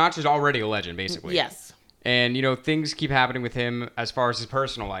point, Sinatra's already a legend, basically. Yes. And things keep happening with him as far as his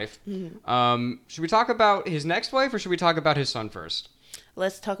personal life. Should we talk about his next wife, or should we talk about his son first?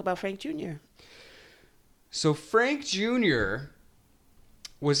 Let's talk about Frank Jr. So Frank Jr.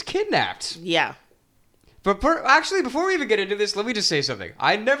 was kidnapped. Yeah. But actually, before we even get into this, let me just say something.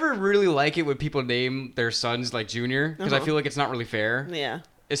 I never really like it when people name their sons like Junior because I feel like it's not really fair. Yeah.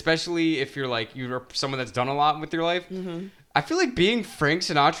 Especially if you're someone that's done a lot with your life. I feel like being Frank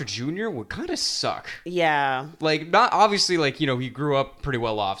Sinatra Jr. would kind of suck. Yeah. Like, not obviously, like, he grew up pretty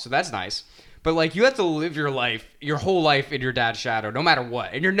well off, so that's nice. But, like, you have to live your whole life in your dad's shadow, no matter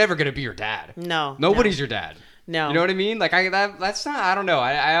what. And you're never going to be your dad. No. Nobody's your dad. No. You know what I mean? Like, that's not, I don't know.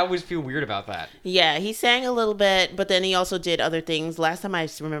 I always feel weird about that. Yeah, he sang a little bit, but then he also did other things. Last time I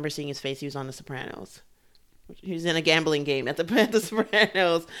remember seeing his face, he was on The Sopranos. He was in a gambling game at the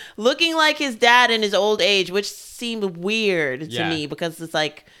Sopranos, looking like his dad in his old age, which seemed weird to me because it's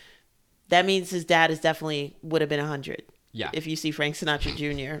like, that means his dad would have been 100. Yeah. If you see Frank Sinatra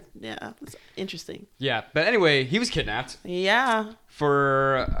Jr. Yeah, it's interesting. Yeah, but anyway, he was kidnapped. Yeah.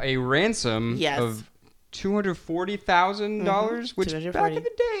 For a ransom of $240,000, which back in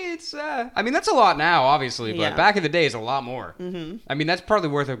the day, it's, I mean, that's a lot now, obviously, but back in the day, it's a lot more. I mean, that's probably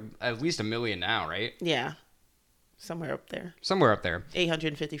worth at least $1 million now, right? Yeah. Somewhere up there.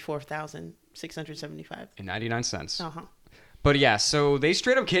 854,675. And 99 cents. Uh-huh. But yeah, so they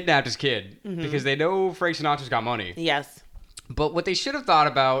straight up kidnapped his kid because they know Frank Sinatra's got money. Yes. But what they should have thought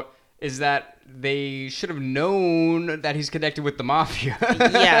about is that they should have known that he's connected with the mafia.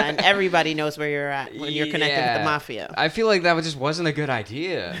 Yeah, and everybody knows where you're at when you're connected with the mafia. I feel like that just wasn't a good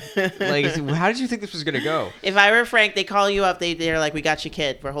idea. Like, how did you think this was going to go? If I were Frank, they call you up, they're like, we got your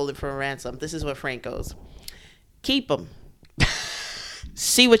kid, we're holding for a ransom. This is what Frank goes. Keep him.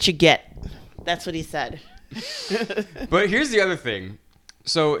 See what you get. That's what he said. But here's the other thing.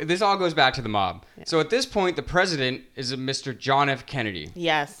 So this all goes back to the mob. Yeah. So at this point, the president is a Mr. John F. Kennedy.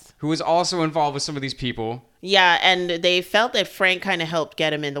 Yes. Who was also involved with some of these people. Yeah, and they felt that Frank kind of helped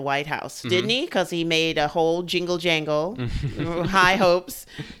get him in the White House, didn't he? Because he made a whole jingle jangle, high hopes,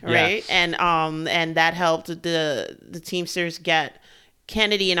 right? Yeah. And that helped the Teamsters get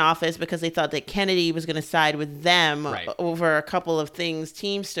Kennedy in office because they thought that Kennedy was going to side with them over a couple of things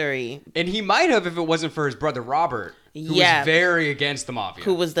teamstery. And he might have if it wasn't for his brother Robert, who was very against the mafia.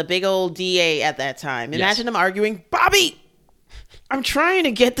 Who was the big old DA at that time. Imagine them arguing, Bobby, I'm trying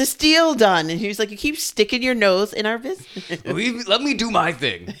to get this deal done. And he's like, you keep sticking your nose in our business. Let me do my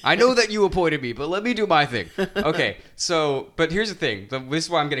thing. I know that you appointed me, but let me do my thing. Okay, but here's the thing. This is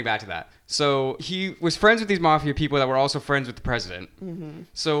why I'm getting back to that. So he was friends with these mafia people that were also friends with the president. Mm-hmm.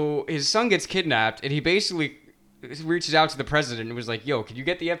 So his son gets kidnapped, and he basically reaches out to the president and was like, yo, can you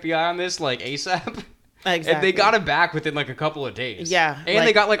get the FBI on this, like, ASAP? Exactly. And they got him back within, like, a couple of days. Yeah. And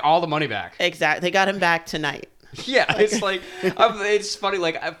they got, like, all the money back. Exactly. They got him back tonight. Yeah, it's like, it's funny,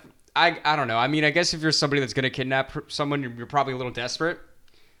 like, I don't know. I mean, I guess if you're somebody that's going to kidnap someone, you're probably a little desperate.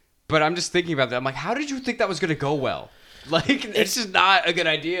 But I'm just thinking about that. I'm like, how did you think that was going to go well? Like, it's just not a good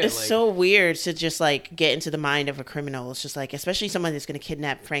idea. It's so weird to just, like, get into the mind of a criminal. It's just, like, especially someone that's going to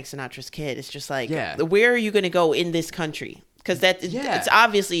kidnap Frank Sinatra's kid. It's just, like, where are you going to go in this country? Because it's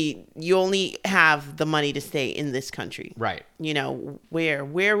obviously, you only have the money to stay in this country. Right. You know,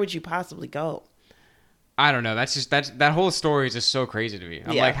 where would you possibly go? I don't know. That whole story is just so crazy to me.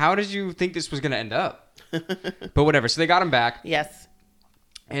 I'm like, how did you think this was going to end up? But whatever. So they got him back. Yes.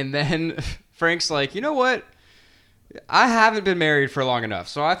 And then Frank's like, you know what? I haven't been married for long enough,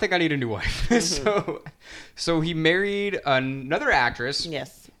 so I think I need a new wife. Mm-hmm. So he married another actress.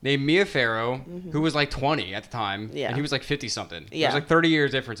 Yes. Named Mia Farrow, who was like 20 at the time. Yeah. And he was like 50 something. Yeah. There's like 30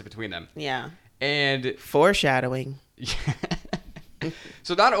 years difference between them. Yeah. And foreshadowing.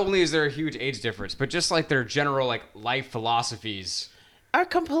 So not only is there a huge age difference, but just like their general like life philosophies are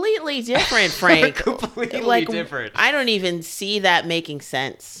completely different, Frank. completely different. I don't even see that making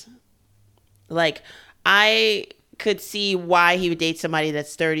sense. Like, I could see why he would date somebody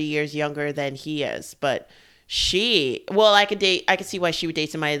that's 30 years younger than he is, but I could see why she would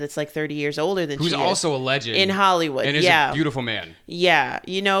date somebody that's like 30 years older than she is. Who's also a legend in Hollywood. And is a beautiful man. Yeah,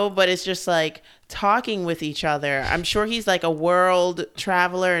 but it's just like talking with each other. I'm sure he's like a world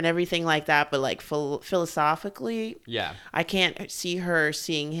traveler and everything like that, but like philosophically, I can't see her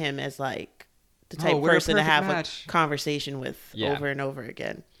seeing him as like the type of person to have a conversation with over and over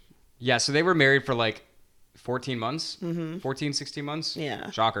again. Yeah, so they were married for like 14 months, 14, 16 months. Yeah.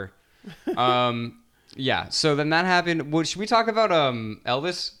 Shocker. Yeah, so then that happened. Should we talk about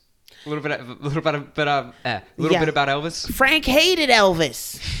Elvis? A little bit about Elvis. Frank hated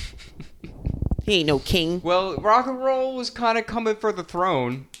Elvis. He ain't no king. Well, rock and roll was kind of coming for the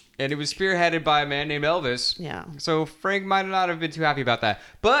throne, and it was spearheaded by a man named Elvis. Yeah. So Frank might not have been too happy about that.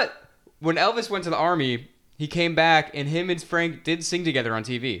 But when Elvis went to the army, he came back, and him and Frank did sing together on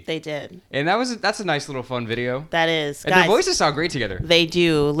TV. They did. And that's a nice little fun video. That is. And guys, their voices sound great together. They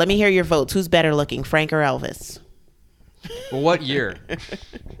do. Let me hear your votes. Who's better looking, Frank or Elvis? Well, what year?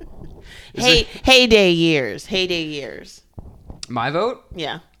 Heyday years. My vote?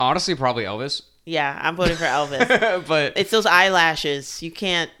 Yeah. Honestly, probably Elvis. Yeah, I'm voting for Elvis. But it's those eyelashes. You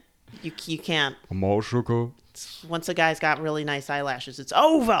can't. I'm all shook. Once a guy's got really nice eyelashes, it's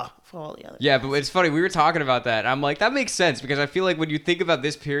over for all the others. Yeah, but it's funny. We were talking about that. I'm like, that makes sense because I feel like when you think about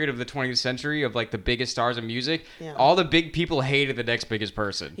this period of the 20th century of like the biggest stars of music, all the big people hated the next biggest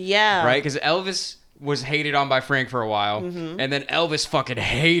person. Yeah. Right? Because Elvis was hated on by Frank for a while, and then Elvis fucking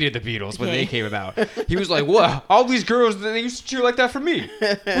hated the Beatles when they came about. He was like, "What? All these girls, they used to cheer like that for me.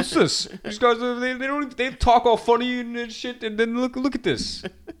 What's this? These guys, they talk all funny and shit, and then look at this."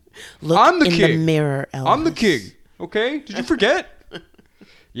 I'm the king. The mirror, Elvis. I'm the king. Okay? Did you forget?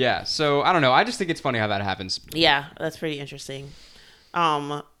 Yeah. So I don't know. I just think it's funny how that happens. Yeah, that's pretty interesting.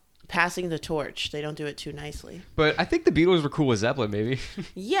 Passing the torch. They don't do it too nicely. But I think the Beatles were cool with Zeppelin, maybe.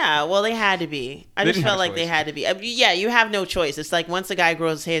 Yeah. Well, they had to be. I just felt like they had to be. Yeah. You have no choice. It's like once a guy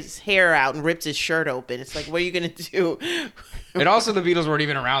grows his hair out and rips his shirt open, it's like, what are you gonna do? And also, the Beatles weren't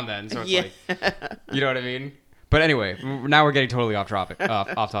even around then, so it's like, you know what I mean? But anyway, now we're getting totally off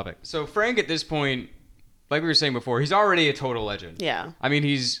topic. So Frank, at this point, like we were saying before, he's already a total legend. Yeah. I mean,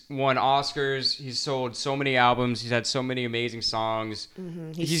 he's won Oscars. He's sold so many albums. He's had so many amazing songs.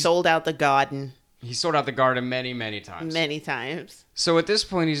 Mm-hmm. He's sold out the garden. He sold out the Garden many, many times. Many times. So at this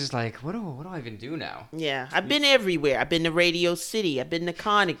point, he's just like, what do I even do now? Yeah, I've been everywhere. I've been to Radio City. I've been to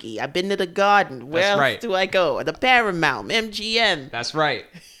Carnegie. I've been to the Garden. Where else do I go? The Paramount, MGM. That's right.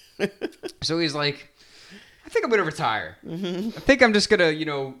 So he's like, I think I'm going to retire. I think I'm just going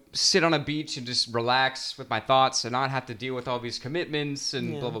to, sit on a beach and just relax with my thoughts and not have to deal with all these commitments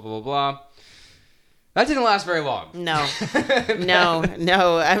and blah, blah, blah, blah. That didn't last very long. No.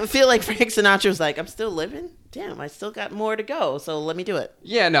 No. I feel like Frank Sinatra was like, I'm still living? Damn, I still got more to go, so let me do it.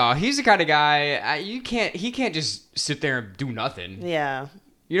 Yeah, no, he's the kind of guy, he can't just sit there and do nothing. Yeah.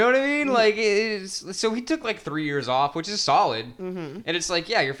 You know what I mean? Like, so he took like 3 years off, which is solid. And it's like,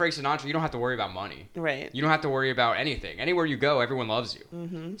 yeah, you're Frank Sinatra. You don't have to worry about money. Right. You don't have to worry about anything. Anywhere you go, everyone loves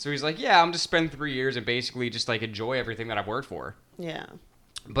you. So he's like, yeah, I'm just spend 3 years and basically just like enjoy everything that I've worked for. Yeah.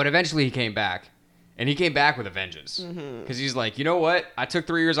 But eventually he came back. And he came back with a vengeance. Because he's like, you know what? I took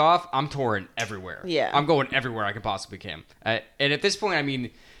 3 years off. I'm touring everywhere. Yeah. I'm going everywhere I can possibly can. And at this point, I mean,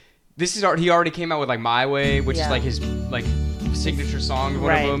 he already came out with like My Way, which is like his like signature song,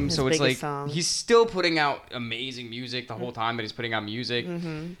 one of them. So it's like he's still putting out amazing music the whole time that he's putting out music.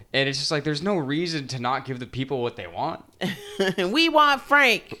 And it's just like there's no reason to not give the people what they want. We want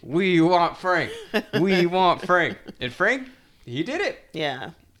Frank. We want Frank. We want Frank. And Frank, he did it.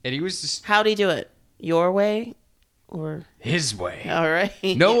 Yeah. And he was just... How'd he do it? Your way? Or his way. All right.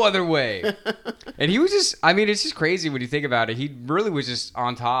 No other way. And he was just... I mean, it's just crazy when you think about it. He really was just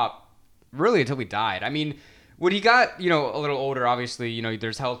on top, really until he died. I mean, when he got, a little older, obviously,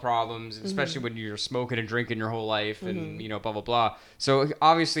 there's health problems, especially when you're smoking and drinking your whole life and, blah, blah, blah. So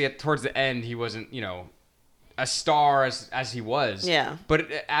obviously towards the end, he wasn't, a star as he was. Yeah. But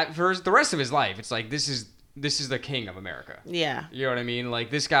for the rest of his life, it's like, this is the king of America. Yeah. You know what I mean? Like,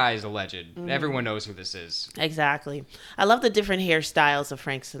 this guy is a legend. Everyone knows who this is. Exactly. I love the different hairstyles of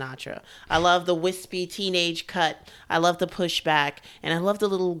Frank Sinatra. I love the wispy teenage cut. I love the pushback. And I love the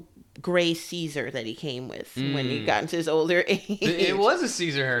little gray Caesar that he came with when he got into his older age. It was a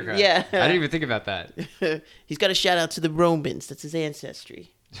Caesar haircut. Yeah. I didn't even think about that. He's got a shout out to the Romans. That's his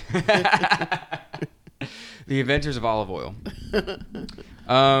ancestry. The inventors of olive oil.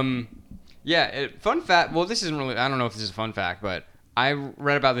 Yeah, fun fact. Well, this isn't really... I don't know if this is a fun fact, but I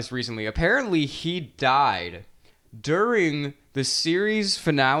read about this recently. Apparently, he died during the series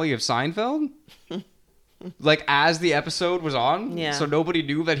finale of Seinfeld. Like, as the episode was on. Yeah. So nobody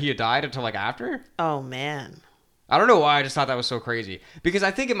knew that he had died until, like, after. Oh, man. I don't know why. I just thought that was so crazy. Because I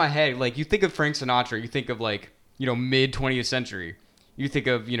think in my head, like, you think of Frank Sinatra, you think of, like, mid-20th century. You think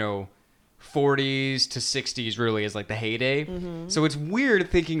of, 40s to 60s, really, as, like, the heyday. So it's weird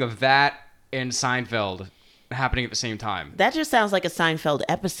thinking of that and Seinfeld happening at the same time. That just sounds like a Seinfeld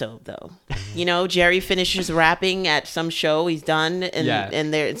episode, though. Jerry finishes rapping at some show, he's done,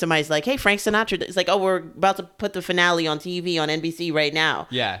 and somebody's like, "Hey, Frank Sinatra." It's like, "Oh, we're about to put the finale on TV on NBC right now."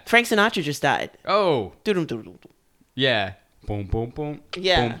 Yeah. Frank Sinatra just died. Oh. Doo-dum-doo-dum. Yeah. Boom, boom, boom.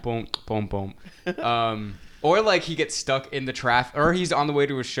 Yeah. Boom, boom, boom, boom. Or like he gets stuck in the traffic, or he's on the way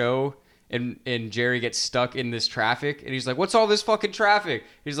to a show. And Jerry gets stuck in this traffic, and he's like, "What's all this fucking traffic?"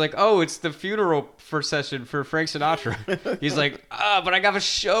 He's like, "Oh, it's the funeral session for Frank Sinatra." He's like, "But I got a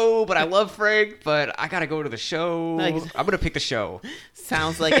show, but I love Frank, but I gotta go to the show. I'm gonna pick the show."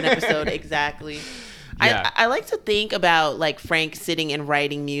 Sounds like an episode, exactly. Yeah. I like to think about like Frank sitting and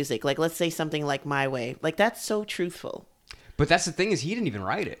writing music. Like, let's say something like My Way. Like, that's so truthful. But that's the thing is he didn't even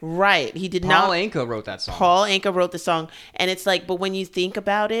write it. Right. He did not. Paul Anka wrote that song. Paul Anka wrote the song. And it's like, but when you think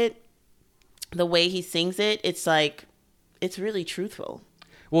about it, the way he sings it, it's like, it's really truthful.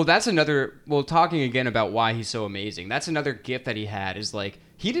 Well, talking again about why he's so amazing, that's another gift that he had is like,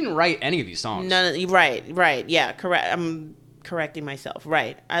 he didn't write any of these songs. Right. Yeah, correct. I'm correcting myself.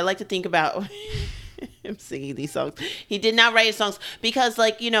 Right. I like to think about him singing these songs. He did not write songs because,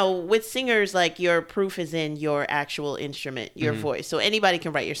 like, with singers, like, your proof is in your actual instrument, your voice. So anybody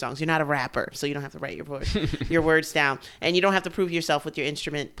can write your songs. You're not a rapper, so you don't have to write your voice, your words down, and you don't have to prove yourself with your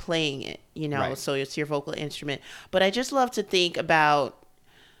instrument playing it. Right. So it's your vocal instrument. But I just love to think about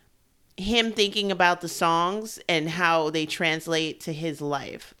him thinking about the songs and how they translate to his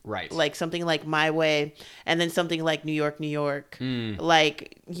life. Right. Like something like My Way and then something like New York, New York.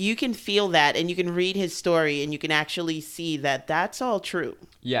 Like, you can feel that and you can read his story and you can actually see that that's all true.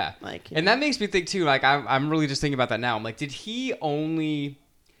 Yeah. That makes me think too, like, I'm really just thinking about that now. I'm like,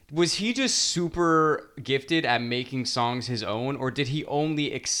 was he just super gifted at making songs his own, or did he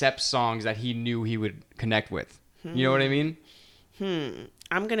only accept songs that he knew he would connect with? You know what I mean?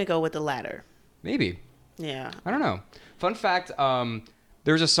 I'm going to go with the latter. Maybe. Yeah. I don't know. Fun fact,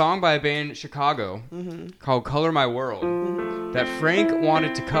 there's a song by a band in Chicago called Color My World that Frank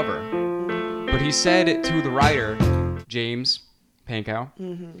wanted to cover, but But he said to the writer, James Pankow,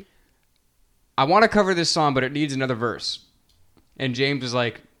 I want to cover this song, but it needs another verse. And James was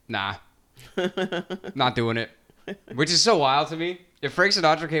like, nah, not doing it. Which is so wild to me. If Frank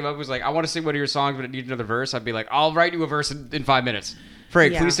Sinatra came up and was like, I want to sing one of your songs, but it needs another verse, I'd be like, I'll write you a verse in 5 minutes.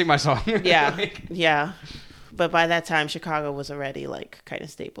 Frank, please sing my song. Yeah, like, yeah. But by that time, Chicago was already like kind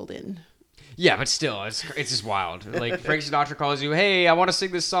of stapled in. Yeah, but still, it's just wild. Like, Frank Sinatra calls you, hey, I want to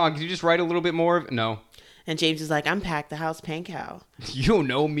sing this song. Can you just write a little bit more? No. And James is like, I'm Pack the House Pankow. You don't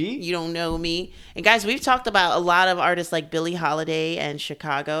know me? You don't know me. And guys, we've talked about a lot of artists like Billie Holiday and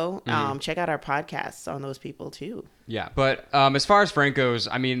Chicago. Check out our podcasts on those people too. Yeah, but as far as Frank goes,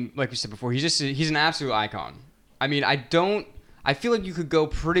 I mean, like we said before, he's an absolute icon. I mean, I feel like you could go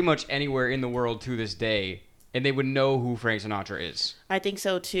pretty much anywhere in the world to this day and they would know who Frank Sinatra is. I think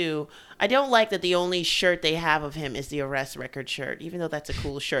so too. I don't like that the only shirt they have of him is the Arrest record shirt, even though that's a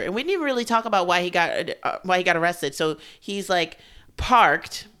cool shirt. And we didn't really talk about why he got arrested. So he's like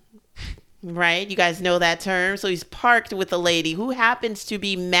parked, right? You guys know that term. So he's parked with a lady who happens to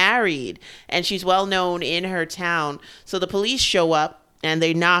be married, and she's well known in her town. So the police show up and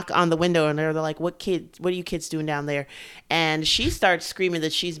they knock on the window, and they're like, what are you kids doing down there? And she starts screaming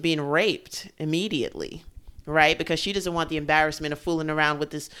that she's being raped immediately. Right? Because she doesn't want the embarrassment of fooling around with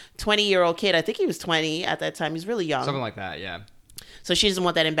this 20-year-old kid. I think he was 20 at that time. He's really young. Something like that, yeah. So she doesn't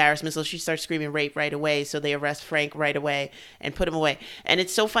want that embarrassment. So she starts screaming rape right away. So they arrest Frank right away and put him away. And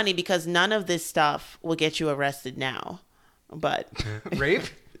it's so funny because none of this stuff will get you arrested now. But rape?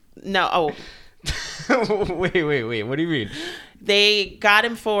 No. Oh. Wait. What do you mean? They got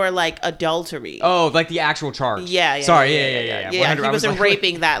him for like adultery. Oh, like the actual charge. Yeah. Sorry, yeah. Yeah, he wasn't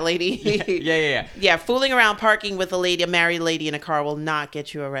raping that lady. Yeah. Yeah, fooling around parking with a married lady in a car will not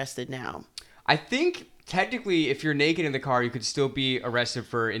get you arrested now. I think technically if you're naked in the car, you could still be arrested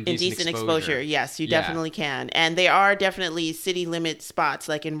for indecent exposure. Yes, you definitely can. And there are definitely city limit spots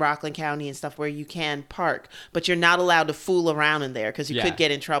like in Rockland County and stuff where you can park, but you're not allowed to fool around in there because you could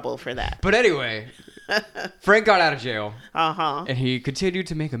get in trouble for that. But anyway, Frank got out of jail. And he continued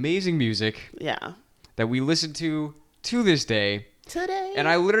to make amazing music. Yeah. That we listen to this day. Today. And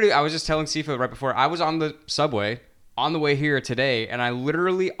I was just telling Sifa right before, I was on the subway on the way here today, and I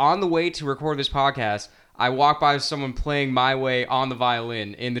literally, on the way to record this podcast, I walked by someone playing My Way on the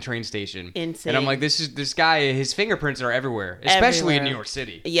violin in the train station. Insane. And I'm like, this guy, his fingerprints are everywhere, especially in New York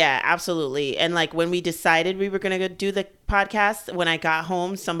City. Yeah, absolutely. And like when we decided we were going to go do the podcast, when I got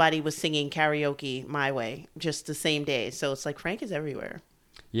home, somebody was singing karaoke My Way just the same day. So it's like Frank is everywhere.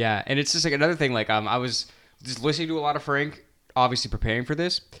 Yeah. And it's just like another thing, like I was just listening to a lot of Frank, obviously preparing for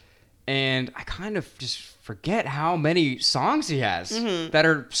this. And I kind of just forget how many songs he has that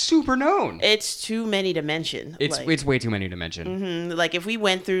are super known. It's too many to mention. It's way too many to mention. Mm-hmm. Like if we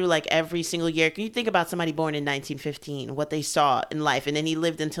went through like every single year, can you think about somebody born in 1915, what they saw in life, and then he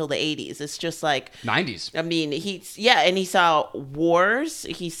lived until the 80s. It's just like 90s. I mean, and he saw wars.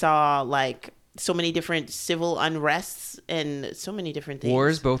 He saw like so many different civil unrests and so many different things.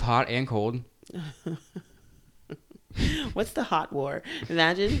 Wars, both hot and cold. What's the hot war?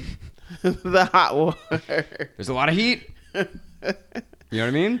 Imagine the hot war. There's a lot of heat. You know what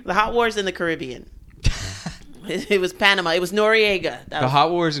I mean? The hot wars in the Caribbean. It was Panama. It was Noriega. The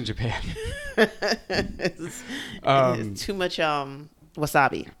hot wars in Japan. It's too much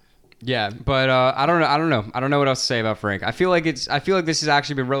wasabi. Yeah, but I don't know what else to say about Frank. I feel like this has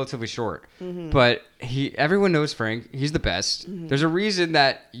actually been relatively short. But everyone knows Frank. He's the best. There's a reason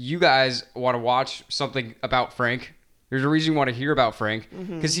that you guys want to watch something about Frank. There's a reason you want to hear about Frank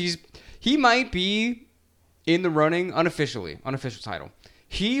because he might be in the running unofficial title.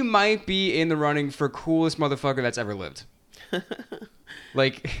 He might be in the running for coolest motherfucker that's ever lived.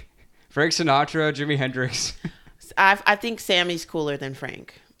 Like Frank Sinatra, Jimi Hendrix. I think Sammy's cooler than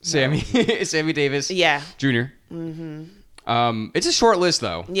Frank. Sammy Davis. Yeah. Jr. It's a short list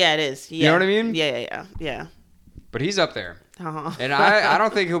though. Yeah, it is. Yeah. You know what I mean? Yeah. But he's up there. And I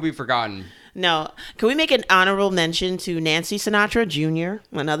don't think he'll be forgotten. No. Can we make an honorable mention to Nancy Sinatra Jr.,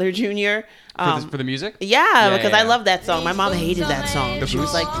 another junior? For the music? Yeah, because I love that song. My mom hated that song. She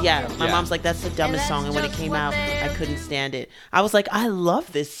was like, my mom's like, that's the dumbest song. And when it came out, I couldn't stand it. I was like, I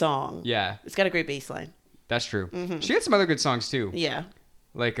love this song. Yeah. It's got a great bass line. That's true. She had some other good songs too. Yeah.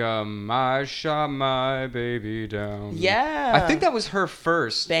 Like, I shot my baby down. Yeah. I think that was her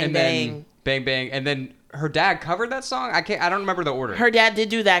first. Bang Bang. Bang Bang. And then her dad covered that song. I don't remember the order. Her dad did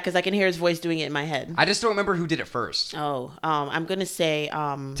do that because I can hear his voice doing it in my head. I just don't remember who did it first. Oh, I'm going to say...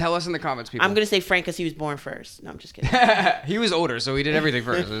 Tell us in the comments, people. I'm going to say Frank because he was born first. No, I'm just kidding. He was older, so he did everything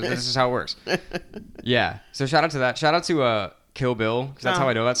first. This is how it works. Yeah. So shout out to that. Shout out to Kill Bill because that's how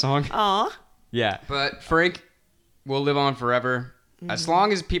I know that song. Aw. Yeah, but Frank will live on forever. As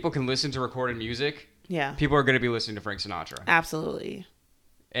long as people can listen to recorded music, people are going to be listening to Frank Sinatra. Absolutely.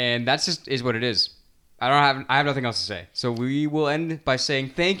 And that's just is what it is. I have nothing else to say. So we will end by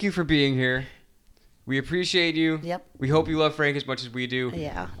saying thank you for being here. We appreciate you. Yep. We hope you love Frank as much as we do.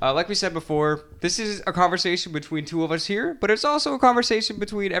 Yeah. Like we said before, this is a conversation between two of us here, but it's also a conversation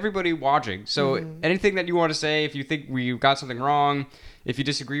between everybody watching. So anything that you want to say, if you think we got something wrong, if you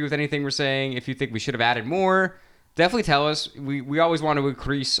disagree with anything we're saying, if you think we should have added more, definitely tell us. We always want to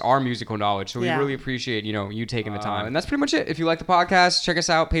increase our musical knowledge, so we really appreciate you taking the time. And that's pretty much it. If you like the podcast, check us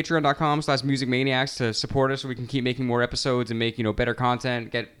out, patreon.com/musicmaniacs to support us so we can keep making more episodes and make better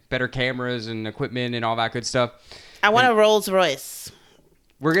content, get better cameras and equipment and all that good stuff. I want a Rolls Royce.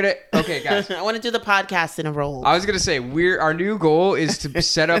 Okay, guys. I want to do the podcast in a Rolls. I was gonna say our new goal is to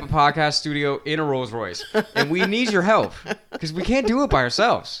set up a podcast studio in a Rolls Royce, and we need your help because we can't do it by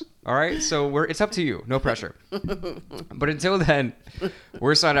ourselves. All right, so it's up to you. No pressure. But until then,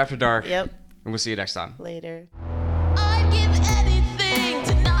 we're Signed After Dark. Yep. And we'll see you next time. Later.